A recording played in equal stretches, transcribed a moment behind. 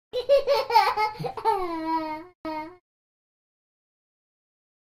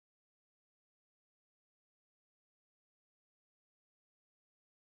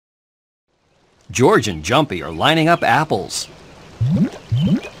George and Jumpy are lining up apples.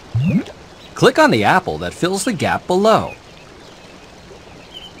 Click on the apple that fills the gap below.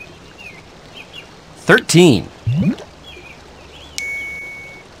 13.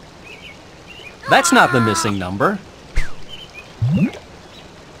 That's not the missing number.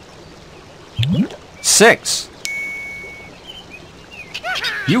 6.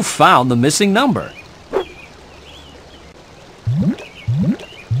 You found the missing number.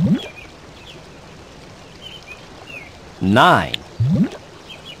 9.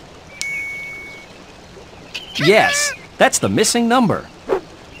 Yes, that's the missing number.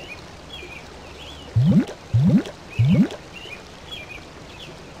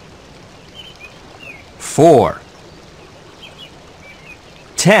 4.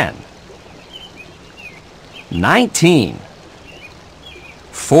 10. 19.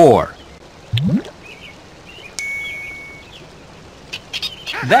 4.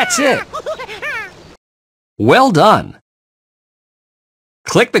 That's it. Well done.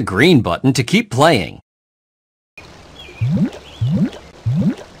 Click the green button to keep playing.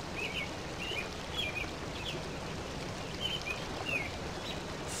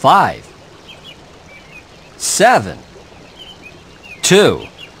 Five, 7, 2,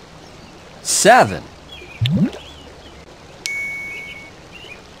 7.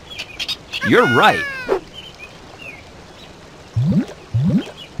 You're right.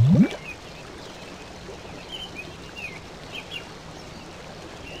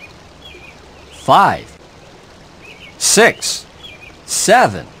 Five, 6,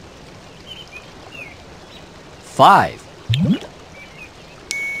 7. 5.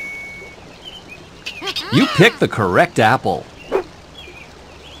 You picked the correct apple.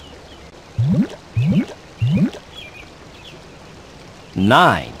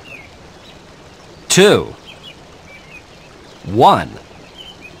 9, 2, 1.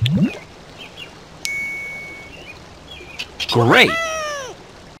 Great!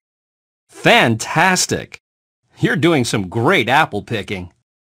 Fantastic! You're doing some great apple picking.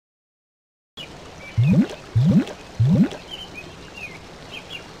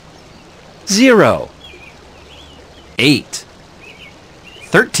 Zero. 8.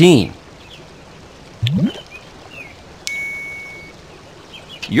 13.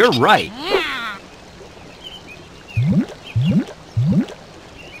 You're right.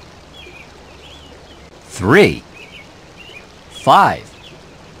 3. 5.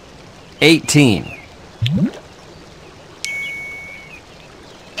 18.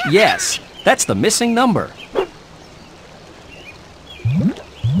 Yes, that's the missing number.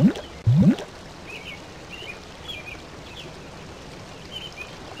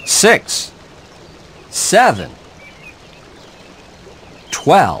 6, 7,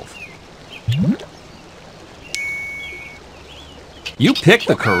 12. You picked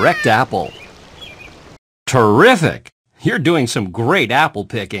the correct apple. Terrific! You're doing some great apple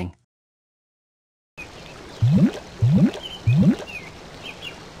picking.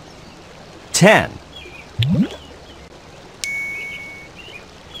 10.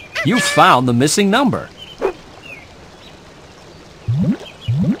 You found the missing number.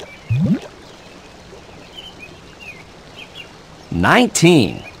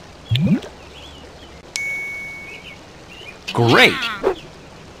 19. Great!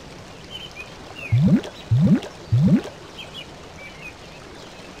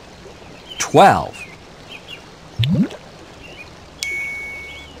 12.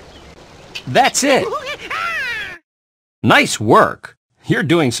 That's it! Nice work! You're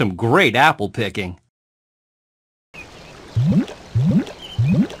doing some great apple picking.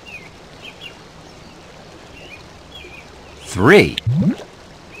 3.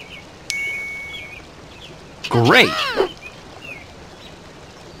 Great!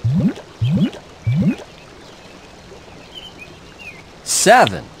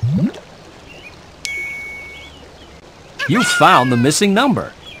 7. You found the missing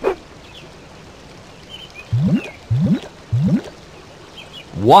number.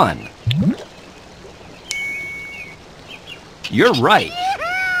 1. You're right.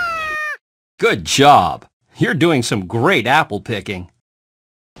 Good job. You're doing some great apple picking.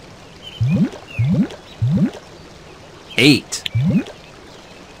 8.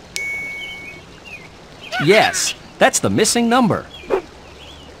 Yes, that's the missing number.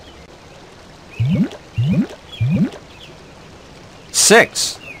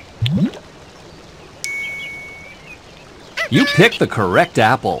 6. You picked the correct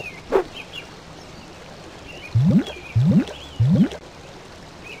apple.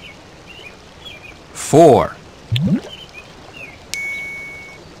 4.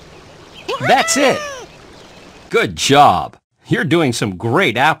 That's it! Good job! You're doing some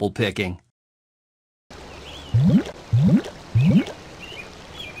great apple picking.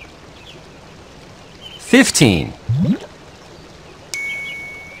 15.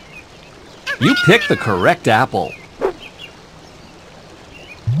 You picked the correct apple.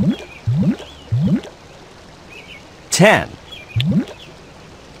 10.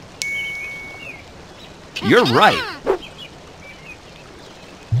 You're right.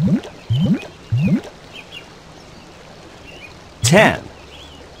 10.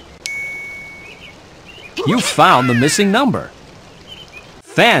 You found the missing number.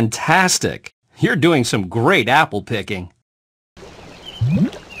 Fantastic! You're doing some great apple picking.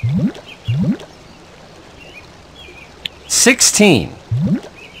 16.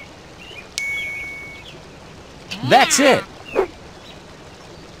 That's it.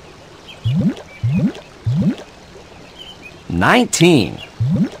 19.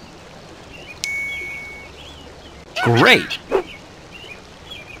 Great.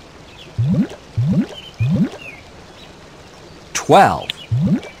 12.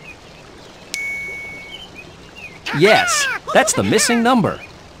 Yes, that's the missing number.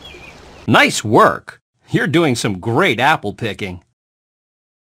 Nice work. You're doing some great apple picking.